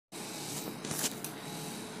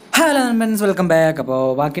Hello നൻപൻസ്, welcome back. അപ്പോൾ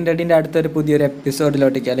walking ഡെഡിൻ്റെ അടുത്തൊരു പുതിയൊരു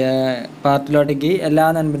എപ്പിസോഡിലോട്ടേക്ക് അല്ലെങ്കിൽ പാർട്ടിലോട്ടേക്ക് എല്ലാ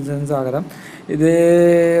നൻപൻസിനും സ്വാഗതം. ഇത്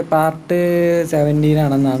പാർട്ട് 17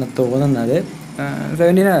 ആണെന്നാണ് തോന്നുന്നത്.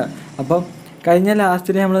 17. അപ്പോൾ കഴിഞ്ഞ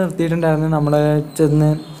ലാസ്റ്റിൽ നമ്മൾ നിർത്തിയിട്ടുണ്ടായിരുന്നു. നമ്മൾ ചെന്ന്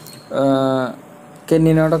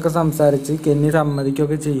കെന്നിനോടൊക്കെ സംസാരിച്ച് കെന്നി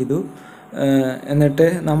സമ്മതിക്കുകയൊക്കെ ചെയ്തു. എന്നിട്ട്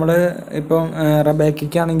നമ്മൾ ഇപ്പം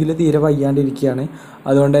റബേക്കയ്ക്കാണെങ്കിൽ തീരെ വയ്യാണ്ടിരിക്കുകയാണ്.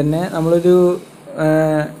 അതുകൊണ്ട് തന്നെ നമ്മളൊരു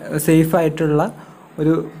സേഫായിട്ടുള്ള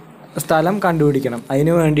ഒരു സ്ഥലം കണ്ടുപിടിക്കണം.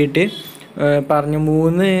 അതിന് വേണ്ടിയിട്ട് പറഞ്ഞു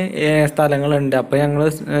 3 സ്ഥലങ്ങളുണ്ട്. അപ്പോൾ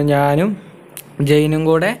ഞാനും ജെയിനും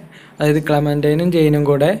കൂടെ, അതായത് ക്ലെമൻറ്റൈനും ജെയിനും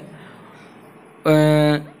കൂടെ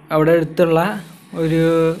അവിടെ അടുത്തുള്ള ഒരു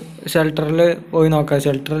ഷെൽട്ടറിൽ പോയി നോക്കാം.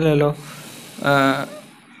 ഷെൽട്ടറിലല്ലോ,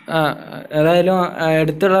 ഏതായാലും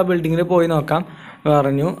അടുത്തുള്ള ബിൽഡിങ്ങിൽ പോയി നോക്കാം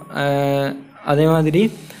പറഞ്ഞു. അതേമാതിരി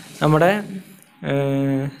നമ്മുടെ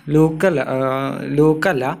ലൂക്കല്ല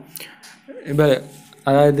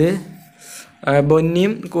അതായത്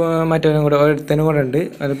ബൊന്നിയും മറ്റവനും കൂടെ ഒരുത്തനും കൂടെ ഉണ്ട്.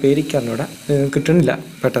 അത് പേരിക്കറിഞ്ഞൂടെ, കിട്ടണില്ല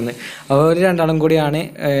പെട്ടെന്ന്. അവർ രണ്ടാളും കൂടിയാണ്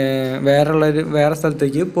വേറെ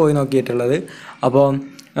സ്ഥലത്തേക്ക് പോയി നോക്കിയിട്ടുള്ളത്. അപ്പോൾ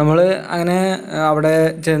നമ്മൾ അങ്ങനെ അവിടെ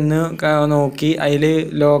ചെന്ന് നോക്കി. അതിൽ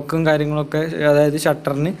ലോക്കും കാര്യങ്ങളൊക്കെ, അതായത്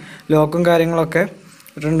ഷട്ടറിന് ലോക്കും കാര്യങ്ങളൊക്കെ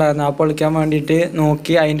ഇട്ടുണ്ടായിരുന്നു. ആ പൊളിക്കാൻ വേണ്ടിയിട്ട്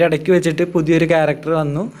നോക്കി. അതിൻ്റെ ഇടയ്ക്ക് വെച്ചിട്ട് പുതിയൊരു ക്യാരക്ടർ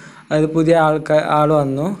വന്നു. അതായത് പുതിയ ആൾ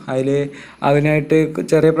വന്നു. അതിൽ അവനായിട്ട്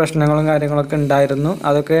ചെറിയ പ്രശ്നങ്ങളും കാര്യങ്ങളൊക്കെ ഉണ്ടായിരുന്നു.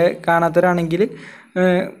 അതൊക്കെ കാണാത്തവരാണെങ്കിൽ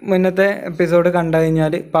മുന്നത്തെ എപ്പിസോഡ്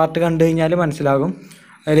പാർട്ട് കണ്ടു കഴിഞ്ഞാൽ മനസ്സിലാകും.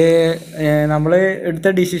 അതിൽ നമ്മൾ എടുത്ത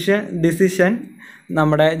ഡിസിഷൻ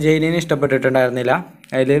നമ്മുടെ ജെയിനിന് ഇഷ്ടപ്പെട്ടിട്ടുണ്ടായിരുന്നില്ല.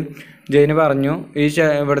 അതിൽ ജെയിന് പറഞ്ഞു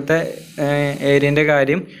ഇവിടുത്തെ ഏരിയൻ്റെ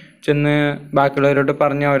കാര്യം ചെന്ന് ബാക്കിയുള്ളവരോട്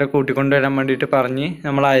പറഞ്ഞ് അവരെ കൂട്ടിക്കൊണ്ടുവരാൻ വേണ്ടിയിട്ട് പറഞ്ഞ്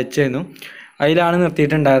നമ്മൾ അയച്ചിരുന്നു. അതിലാണ്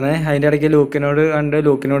നിർത്തിയിട്ടുണ്ടായിരുന്നത്. അതിൻ്റെ ഇടയ്ക്ക്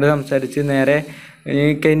ലൂക്കിനോട് സംസാരിച്ച് നേരെ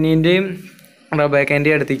കെന്നീൻ്റെയും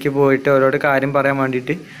റബേക്കേൻ്റെയും അടുത്തേക്ക് പോയിട്ട് അവരോട് കാര്യം പറയാൻ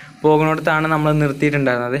വേണ്ടിയിട്ട് പോകുന്നിടത്താണ് നമ്മൾ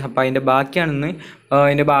നിർത്തിയിട്ടുണ്ടായിരുന്നത്. അപ്പോൾ അതിൻ്റെ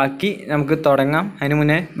ബാക്കി നമുക്ക് തുടങ്ങാം. അതിന്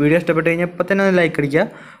മുന്നേ വീഡിയോ ഇഷ്ടപ്പെട്ട് കഴിഞ്ഞാൽ ഇപ്പോൾ തന്നെ ഒന്ന് ലൈക്ക് അടിക്കുക,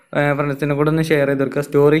 ഫ്രണ്ട്സിനെ കൂടെ ഒന്ന് ഷെയർ ചെയ്ത് കൊടുക്കുക.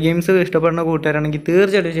 സ്റ്റോറി ഗെയിംസ് ഇഷ്ടപ്പെടുന്ന കൂട്ടുകാരാണെങ്കിൽ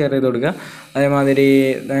തീർച്ചയായിട്ടും ഷെയർ ചെയ്ത് കൊടുക്കുക. അതേമാതിരി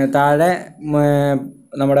താഴെ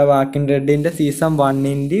നമ്മുടെ വാക്കിംഗ് ഡെഡിൻ്റെ സീസൺ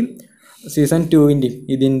 1-ൻ്റെയും സീസൺ 2-ൻ്റെയും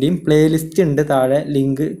ഇതിൻ്റെയും പ്ലേലിസ്റ്റ് ഉണ്ട്. താഴെ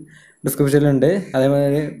ലിങ്ക് ഡിസ്ക്രിപ്ഷനിലുണ്ട്.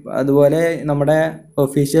 അതുപോലെ നമ്മുടെ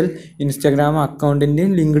ഒഫീഷ്യൽ ഇൻസ്റ്റാഗ്രാം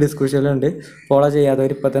അക്കൗണ്ടിൻ്റെയും ലിങ്ക് ഡിസ്ക്രിപ്ഷനിലുണ്ട്. ഫോളോ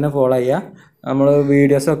ചെയ്യാത്തവർ ഇപ്പോൾ തന്നെ ഫോളോ ചെയ്യുക. നമ്മൾ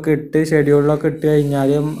വീഡിയോസൊക്കെ ഷെഡ്യൂളിലൊക്കെ ഇട്ട്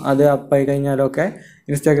കഴിഞ്ഞാലും അത് അപ്പായി കഴിഞ്ഞാലൊക്കെ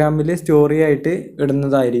ഇൻസ്റ്റാഗ്രാമിൽ സ്റ്റോറി ആയിട്ട്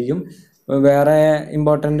ഇടുന്നതായിരിക്കും. വേറെ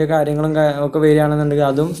ഇമ്പോർട്ടൻ്റ് കാര്യങ്ങളും ഒക്കെ വരികയാണെന്നുണ്ടെങ്കിൽ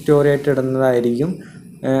അതും സ്റ്റോറി ആയിട്ട് ഇടുന്നതായിരിക്കും.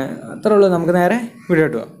 അത്രേ ഉള്ളൂ. നമുക്ക് നേരെ വീഡിയോ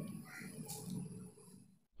ഇട്ട് പോകാം.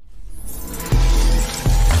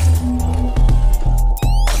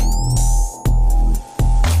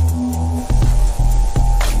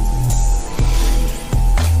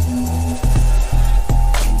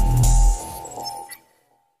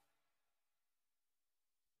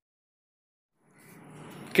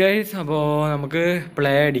 ഗൈസ്, അപ്പോൾ നമുക്ക്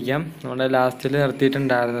പ്ലേ അടിക്കാം. നമ്മുടെ ലാസ്റ്റിൽ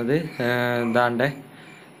നിർത്തിയിട്ടുണ്ടായിരുന്നത് ഇതാണ്ട്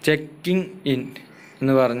ചെക്കിങ് ഇൻ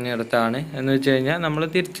എന്ന് പറഞ്ഞിടത്താണ്. എന്ന് വെച്ച് കഴിഞ്ഞാൽ നമ്മൾ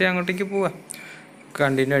തിരിച്ച് അങ്ങോട്ടേക്ക് പോവാം.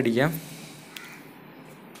 കണ്ടിന്യൂ അടിക്കാം.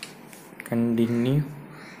 കണ്ടിന്യൂ.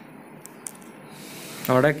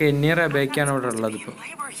 അവിടെ കെന്നി റബേക്കാണ് ഇവിടെ ഉള്ളത്. ഇപ്പോൾ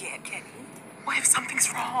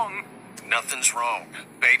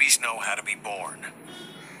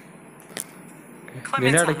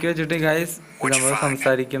ഇതിന്റെ ഇടയ്ക്ക് വെച്ചിട്ട് ഗൈസ് നമ്മൾ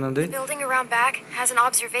സംസാരിക്കുന്നത് നമ്മൾ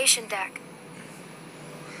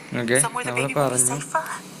പറഞ്ഞു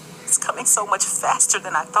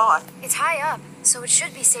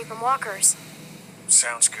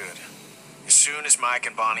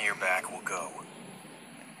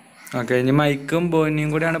ഇനി മൈക്കും ബോണിയും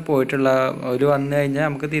കൂടെയാണ് പോയിട്ടുള്ളത്. അവർ വന്നു കഴിഞ്ഞാൽ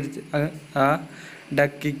നമുക്ക് തിരിച്ച് ആ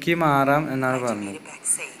ഡക്കിക്ക് മാറാം എന്നാണ് പറഞ്ഞത്.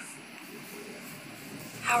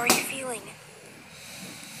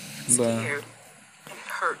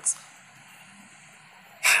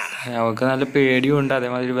 അവൾക്ക് നല്ല പേടിയും ഉണ്ട്,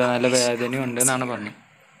 അതേമാതിരി നല്ല വേദനയും ഉണ്ട് എന്നാണ് പറഞ്ഞത്.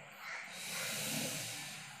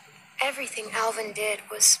 Everything Alvin did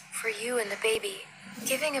was for you and the baby.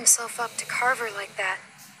 Giving himself up to Carver like that,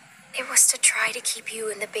 it was to try to keep you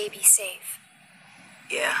and the baby safe.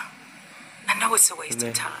 Yeah, I know it's a waste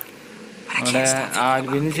of time.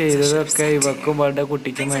 ആൽവിന് ചെയ്തതൊക്കെ ഇവക്കും ഇവളുടെ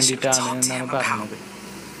കുട്ടിക്കും വേണ്ടിയിട്ടാണ് എന്നാണ് പറഞ്ഞത്.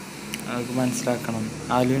 നമുക്ക് മനസ്സിലാക്കണം.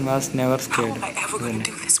 Alvin was never scared.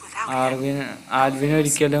 Alvin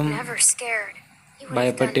ഒരിക്കലും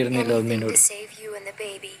ഭയപ്പെട്ടിരുന്നില്ല ഒന്നിനോട്.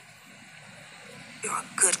 You're a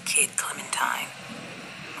good kid, Clementine.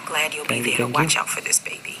 I'm glad you'll be there to watch out for this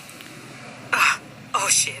baby. Oh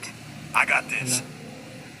shit. I got this.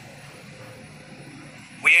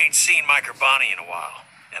 We ain't seen Mike or Bonnie in a while,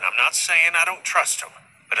 and I'm not saying I don't trust them,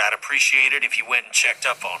 but I'd appreciate it if you went and checked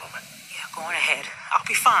up on him. Yeah, go on ahead. I'll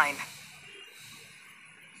be fine.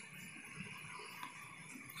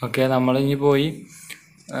 Okay, നമ്മളിനി പോയി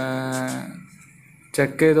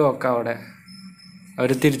check ചെയ്ത് നോക്കാം. അവിടെ അവർ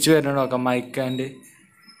തിരിച്ചു വരുന്നത് നോക്കാം. Mic and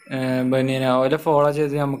ബനിയനെ അവരെ follow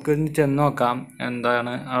ചെയ്ത് നമുക്ക് ചെന്ന് നോക്കാം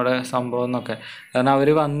എന്താണ് അവിടെ സംഭവം എന്നൊക്കെ. കാരണം അവർ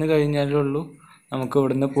വന്നു കഴിഞ്ഞാലുള്ളൂ നമുക്ക്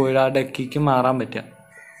ഇവിടുന്ന് പോയി ആ ഡെക്കിക്ക് മാറാൻ പറ്റുക.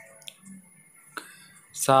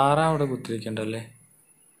 സാറ അവിടെ കുത്തിരിക്കണ്ടല്ലേ.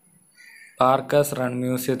 പാർക്കേഴ്സ് റൺ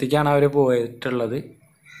മ്യൂസിയത്തിലേക്കാണ് അവർ പോയിട്ടുള്ളത്.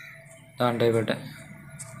 ദാണ്ട ഇവിടെ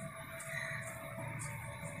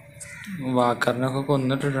വാക്കറിനൊക്കെ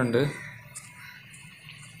കൊന്നിട്ടിട്ടുണ്ട്.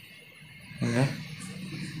 പിന്നെ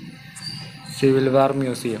civil war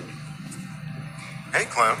museum. Hey,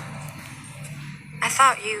 Clem. I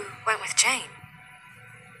thought you went with Jane.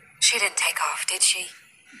 She didn't take off, did she?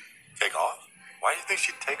 Take off? Why do you think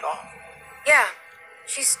she'd take off? Yeah.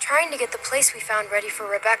 She's trying to get the place we found ready for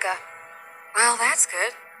Rebecca. Well, that's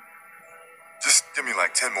good. Just give me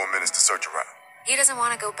like 10 more minutes to search around. He doesn't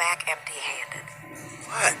want to go back empty-handed.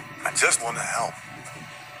 What? I just want to help.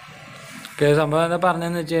 സംഭവം എന്താ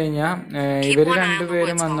പറഞ്ഞതെന്ന് വെച്ച് കഴിഞ്ഞാൽ ഇവർ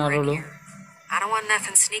രണ്ടുപേരും വന്നാലുള്ളൂ. I don't want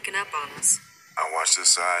nothing sneaking up on us. I watch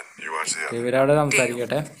this side, you watch the other. ഇവരവിടെ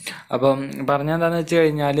സംസാരിക്കട്ടെ. അപ്പം പറഞ്ഞെന്താന്ന് വെച്ച്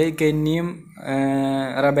കഴിഞ്ഞാൽ കെന്നിയും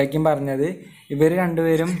റബേക്കും പറഞ്ഞത് ഇവർ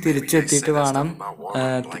രണ്ടുപേരും തിരിച്ചെത്തിയിട്ട് വേണം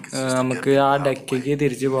നമുക്ക് ആ ഡെക്കിക്ക്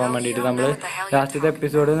തിരിച്ചു പോകാൻ വേണ്ടിയിട്ട്. നമ്മൾ ലാസ്റ്റത്തെ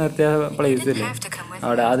എപ്പിസോഡ് നിർത്തിയ പ്ലേസ് ഇല്ലേ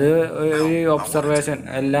അവിടെ, അത് ഒരു ഒബ്സർവേഷൻ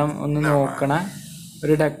എല്ലാം ഒന്ന് നോക്കണ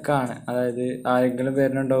ഒരു ഡെക്കാണ്. അതായത് ആരെങ്കിലും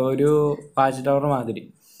വരുന്നുണ്ടോ, ഒരു വാച്ച് ടവർ മാതിരി.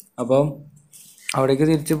 അപ്പം അവിടേക്ക്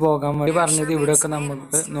തിരിച്ച് പോകാൻ വേണ്ടി പറഞ്ഞത് ഇവിടെയൊക്കെ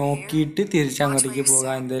നമുക്ക് നോക്കിയിട്ട് തിരിച്ച് അങ്ങോട്ടേക്ക്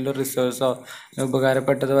പോകാം. എന്തെങ്കിലും റിസോഴ്സോ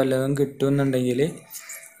ഉപകാരപ്പെട്ടത് വല്ലതും കിട്ടുമെന്നുണ്ടെങ്കിൽ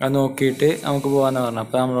അത് നോക്കിയിട്ട് നമുക്ക് പോകാമെന്ന് പറഞ്ഞു.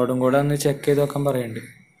 അപ്പോൾ നമ്മളോടും കൂടെ ഒന്ന് ചെക്ക് ചെയ്ത് നോക്കാൻ പറയുന്നുണ്ട്.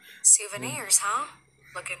 Souvenirs, huh?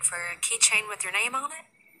 Looking for a keychain with your name on it?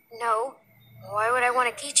 No. Why would I want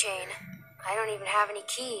a keychain? I don't even have any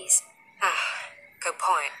keys. Good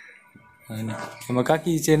point. അങ്ങനെ നമുക്ക് ആ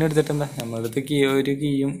കീ ചെയിൻ എടുത്തിട്ട് എന്താ, നമ്മളടുത്ത് ഒരു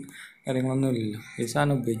കീയും കാര്യങ്ങളൊന്നും ഇല്ലല്ലോ. ഈ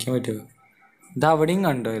സാധനം ഉപയോഗിക്കാൻ പറ്റുമോ? ഇത് അവിടെയും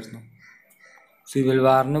കണ്ടായിരുന്നു, സിവിൽ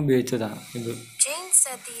വാറിന് ഉപയോഗിച്ചതാണ് ഇത്. Jane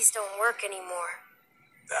said these don't work anymore.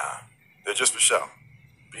 Nah, they're just for show.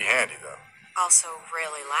 Be handy though. Also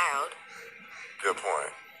really loud. Good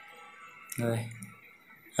point. അതെ,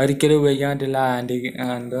 ഒരിക്കലും ഉപയോഗിക്കാൻ പറ്റില്ല.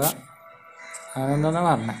 എന്താ അതെന്താ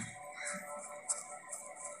പറഞ്ഞ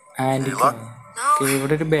ആൻറ്റിക്ക്.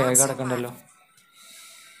 ഇവിടെ ഒരു bag അടക്കണ്ടല്ലോ.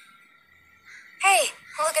 Hey,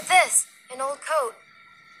 look at this. An old coat.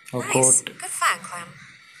 Coat. Good find, Clem.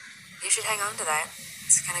 You should hang on to that.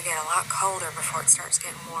 It's gonna get a lot colder before it starts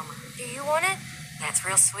getting warmer. Do you want it? That's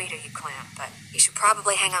real sweet of you, Clem, but you should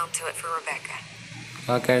probably hang on to it for Rebecca.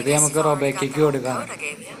 Okay, ഇത് നമുക്ക് റോബേക്കയ്ക്ക് കൊടുക്കാം.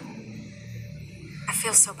 I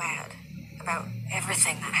feel so bad about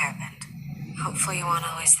everything that happened. Hopefully you won't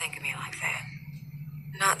always think of me like that.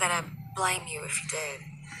 Not that I blame you if you did.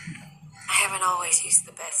 I haven't always used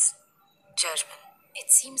the best judgment. It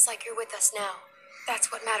seems like you're with us now. That's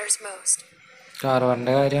what matters most.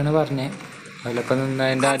 കാർവറിന്റെ കാര്യമാണ് പറഞ്ഞത്. അതിലൊക്കെ നിന്ന്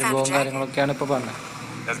അതിന്റെ അനുഭവവും കാര്യങ്ങളൊക്കെയാണ് ഇപ്പൊ പറഞ്ഞത്.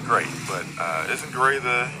 That's great, but isn't Gray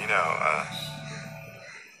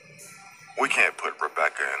we can't put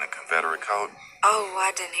Rebecca in a Confederate coat. Oh,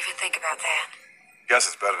 I didn't even think about that. Guess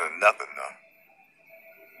it's better than nothing though.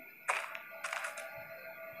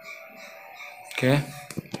 Okay,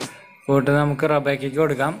 പോയിട്ട് നമുക്ക് റബേക്കയ്ക്ക്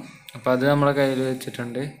കൊടുക്കാം. അപ്പം അത് നമ്മളെ കയ്യിൽ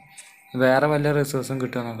വെച്ചിട്ടുണ്ട്. വേറെ വല്ല റിസോഴ്സും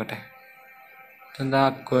കിട്ടുമോ നോക്കട്ടെ. എന്താ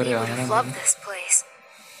അക്വേറിയോ അങ്ങനെ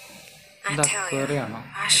എന്താ അക്വേറിയാണോ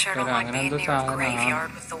അങ്ങനെ എന്തോ സാധനമാണ്.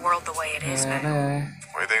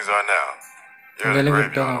 എന്തെങ്കിലും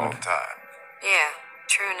കിട്ടുമോ നോക്കട്ടെ.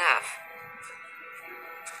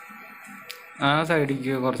 ആ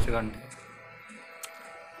സൈഡിലേക്ക് കുറച്ച് കണ്ട്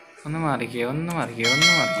ഒന്ന് മാറിക്കേ.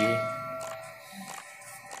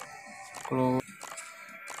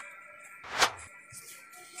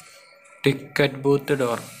 ടിക്കറ്റ് ബൂത്ത്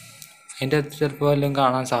ഡോർ, അതിൻ്റെ അടുത്ത് ചിലപ്പോൾ വല്ലതും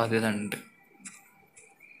കാണാൻ സാധ്യത ഉണ്ട്.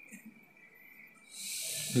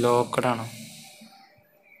 ലോക്കഡാണോ?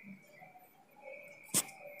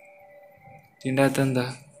 ഇതിൻ്റെ അകത്ത് എന്താ?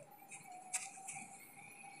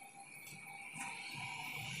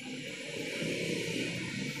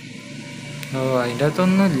 ഓ, അതിൻ്റെ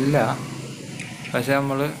അകത്തൊന്നും ഇല്ല. പക്ഷെ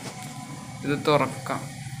നമ്മൾ ഇത് തുറക്കാം.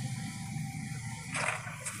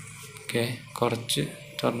 ഓക്കെ, കുറച്ച്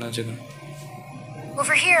തുറന്നു വെച്ചേക്കണം.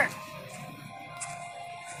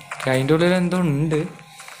 അതിൻ്റെ ഉള്ളിൽ എന്തോ ഉണ്ട്.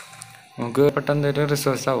 നമുക്ക് പെട്ടെന്ന് ഒരു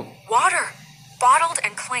റിസോഴ്സ് ആവും.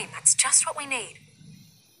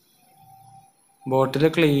 ബോട്ടിൽ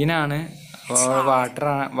ക്ലീൻ ആണ്,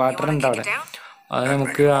 വാട്ടർ ഉണ്ട് അവിടെ. അത്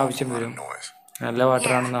നമുക്ക് ആവശ്യം വരും. നല്ല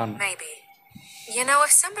വാട്ടർ ആണെന്ന് പറഞ്ഞു. You know,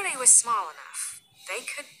 if somebody was small enough, they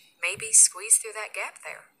could maybe squeeze through that gap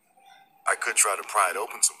there. I could try to pry it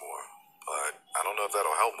open some more, but I don't know if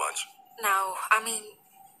that'll help much. No, I mean,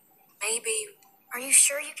 maybe. Are you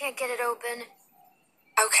sure you can't get it open?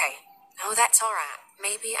 Okay, no, that's all right.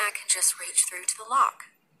 Maybe I can just reach through to the lock.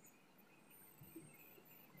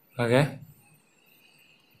 Okay.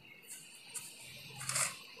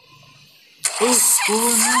 Oh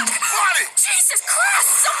no. Bonnie! Jesus Christ!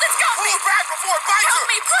 Something's got me! Pull back before it bites Help her!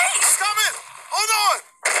 me, please! It's coming! Hold on!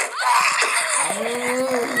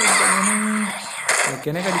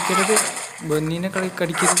 ഓക്കെനെ കടിക്കരുത്, ബൊന്നീനെ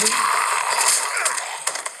കടിക്കരുത്.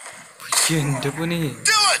 എന്റെ പൊന്നി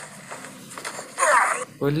Do it!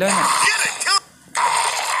 കൊല്ലാനാ. Get it! Kill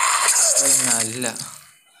നല്ല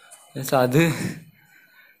അത്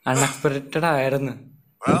unexpected ആയിരുന്നു.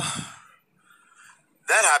 Well,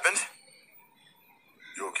 that happened.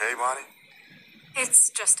 You okay, Bonnie? It's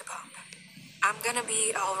just a bump. I'm gonna be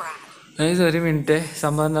all right. ഒരു minute,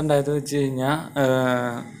 സംഭവം എന്താണ്ടായത് വെച്ച് കഴിഞ്ഞാൽ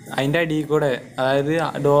അതിൻ്റെ അടിയിൽ കൂടെ, അതായത്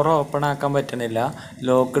ഡോർ ഓപ്പൺ ആക്കാൻ പറ്റണില്ല,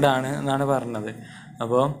 ലോക്ക്ഡ് ആണ് എന്നാണ് പറഞ്ഞത്.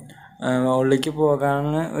 അപ്പോൾ ഉള്ളിലേക്ക് പോകാൻ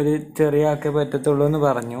ഒരു ചെറിയ ആക്കേ പറ്റത്തുള്ളൂ എന്ന്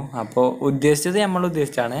പറഞ്ഞു. അപ്പോൾ ഉദ്ദേശിച്ചത് നമ്മൾ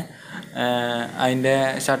ഉദ്ദേശിച്ചാണ്, അതിൻ്റെ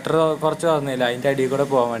ഷട്ടർ കുറച്ച് തുറന്നില്ല, അതിൻ്റെ അടിയിൽ കൂടെ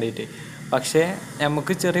പോകാൻ വേണ്ടിയിട്ട്. പക്ഷേ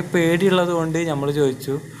നമുക്ക് ചെറിയ പേടിയുള്ളത് കൊണ്ട് നമ്മൾ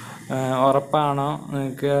ചോദിച്ചു, ഉറപ്പാണോ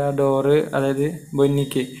നിങ്ങൾക്ക് ഡോറ്, അതായത്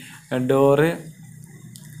ബൊന്നിക്ക് ഡോറ്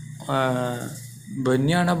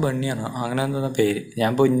ബൊന്നിയാണോ ബണ്ണിയാണോ അങ്ങനെ എന്താ പേര്,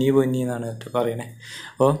 ഞാൻ പൊന്നി എന്നാണ് പറയണേ.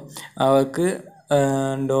 അപ്പോൾ അവൾക്ക്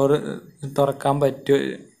ഡോറ് തുറക്കാൻ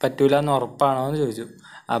പറ്റൂല എന്ന് ഉറപ്പാണോ എന്ന് ചോദിച്ചു.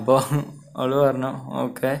 അപ്പോൾ അവൾ പറഞ്ഞു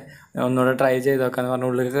ഓക്കെ ഒന്നുകൂടെ ട്രൈ ചെയ്ത് നോക്കാമെന്ന് പറഞ്ഞു.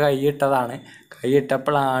 ഉള്ളിലേക്ക് കൈയിട്ടതാണ്.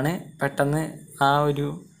 കൈയിട്ടപ്പോഴാണ് പെട്ടെന്ന് ആ ഒരു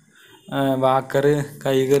വാക്കർ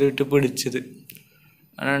കൈ കയറിയിട്ട് പിടിച്ചത്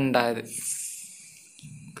ആണ് ഉണ്ടായത്.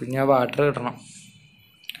 പിന്നെ വാട്ടർ കിട്ടണം.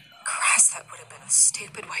 Christ, that would have been a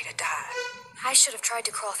stupid way to die. I should have tried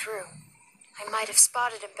to crawl through. I might have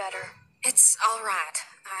spotted him better. It's all right.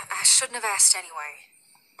 I shouldn't have asked anyway.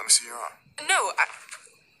 Let me see your arm. No,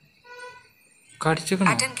 കടിച്ചിക്കണോ?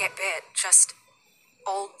 I didn't get bit. Just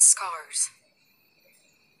old scars.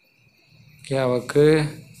 അവൾക്ക്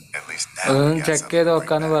At least now we അതൊന്ന് got check something ചെയ്ത് to bring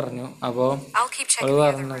നോക്കാന്ന് back. പറഞ്ഞു. അപ്പോൾ I'll keep അവൾ checking the other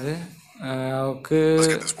പറഞ്ഞത് room. അവൾക്ക് Let's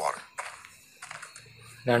get this water.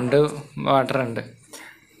 2 water ഉണ്ട്.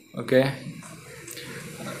 ഓക്കെ,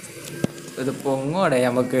 ഇത് പൊങ്ങോടെ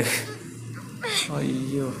നമുക്ക്.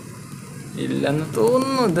 അയ്യോ ഇല്ലെന്ന്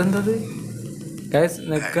തോന്നുന്നു. ഇതെന്തത് ഗൈസ്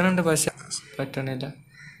നിൽക്കണുണ്ട് പക്ഷെ പറ്റണില്ല.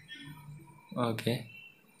 ഓക്കെ,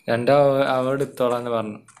 2 അവൾ എടുത്തോളാന്ന്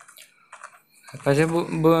പറഞ്ഞു. പക്ഷെ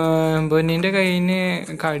ബൊന്നീൻ്റെ കയ്യിന്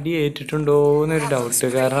കടി ഏറ്റിട്ടുണ്ടോ എന്നൊരു ഡൗട്ട്.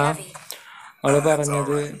 കാരണം അവൾ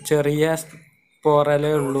പറഞ്ഞത് ചെറിയ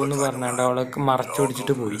പോറലേ ഉള്ളൂ എന്ന് പറഞ്ഞാണ്ട് അവളൊക്കെ മറച്ചു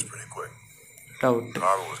പിടിച്ചിട്ട് പോയി. Pretty quick. Doubt.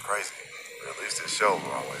 Carver was crazy, but at least his shelves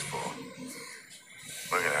were always full.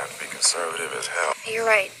 We're gonna have to be conservative as hell. You're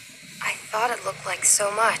right. I thought it looked like so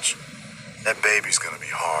much. That baby's gonna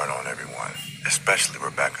be hard on everyone, especially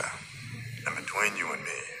Rebecca. And between you and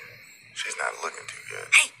me, she's not looking too good.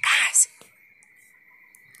 Hey, guys.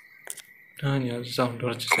 ഞാൻ sound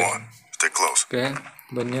കുറച്ച് Come on, stick close. Okay.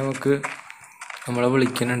 Bunny നമുക്ക് നമ്മളെ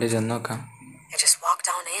വിളിക്കുന്നുണ്ട്, ചെന്ന് നോക്കാം. It just walked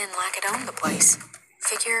on in like it owned the place.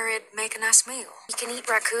 Figure it'd make a nice meal. You can eat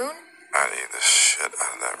raccoon? I'd eat the shit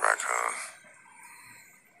out of that raccoon.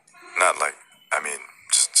 Not like, I mean,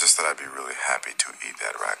 just that I'd be really happy to eat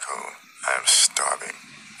that raccoon. I am starving.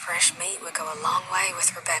 Fresh meat would go a long way with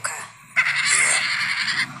Rebecca.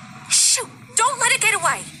 Shoot! Don't let it get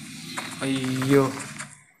away! അയ്യോ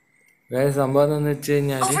സംഭവം എന്താന്ന് വെച്ച്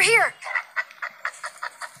കഴിഞ്ഞാൽ Over here!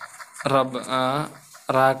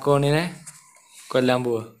 റാക്കോണിനെ കൊല്ലാൻ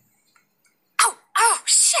പോവാ. Oh,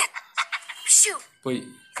 shit! Shoot! പോയി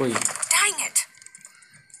Dang it!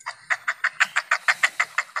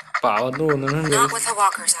 പാവം തോന്നുന്നുണ്ട്. Not with the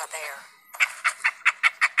walkers out there.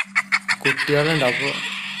 കുട്ടികളുണ്ട്. അപ്പോൾ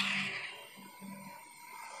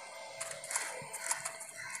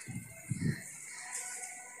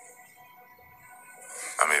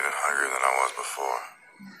I'm even hungrier than I was before.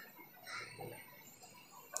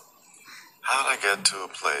 How did I get to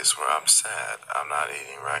a place where I'm sad I'm not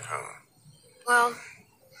eating raccoon? Well,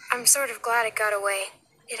 I'm sort of glad it got away.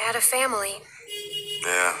 It had a family.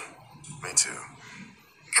 Yeah, me too.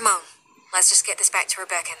 Come on. Let's just get this back to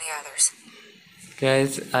Rebecca and the others.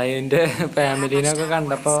 Guys അതിൻ്റെ ഫാമിലീനൊക്കെ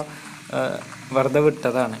കണ്ടപ്പോൾ വെറുതെ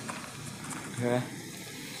വിട്ടതാണ്.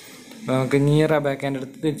 നമുക്ക് ഇനി റബേക്കേൻ്റെ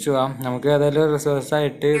അടുത്ത് തിരിച്ചു പോവാം. നമുക്ക് ഏതായാലും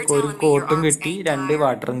റിസോഴ്സായിട്ട് ഒരു കോട്ടും കിട്ടി, 2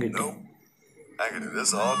 വാട്ടറും കിട്ടി. I could do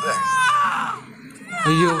this all day.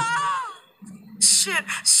 അയ്യോ Shit!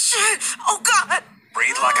 Oh, God!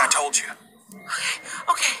 Breathe like I told you.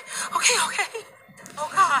 Okay.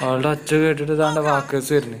 അവളുടെ ഒച്ച കേട്ടിട്ട് താണ്ട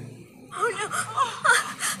വാക്കേഴ്സ് വരുന്നു. Oh no!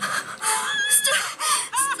 Stop!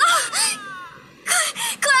 Stop!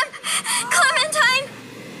 Clementine!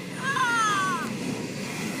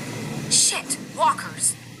 Shit! Walkers!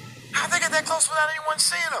 How'd they get that close without anyone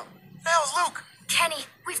seeing them? That was Luke. Kenny,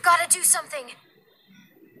 we've got to do something.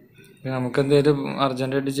 നമുക്ക് എന്തെങ്കിലും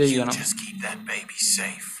അർജന്റായിട്ട് ചെയ്യണം. Just keep that baby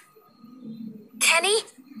safe. Kenny?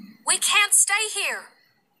 We can't stay here.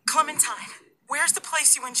 Clementine, where's the place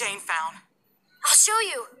you and Jane found? I'll show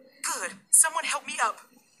you. Good. Someone help me up.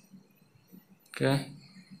 Okay.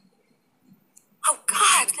 Oh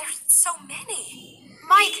God, there's so many.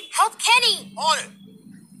 Mike, help Kenny. On it.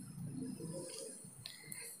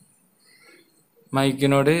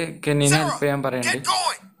 മൈക്കിനോട് കെന്നിനെ help ചെയ്യാൻ പറയണ്ട്. Get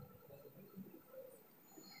going.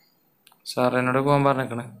 Sir എന്നോട് പോകാൻ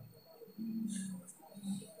പറഞ്ഞേക്കണേ.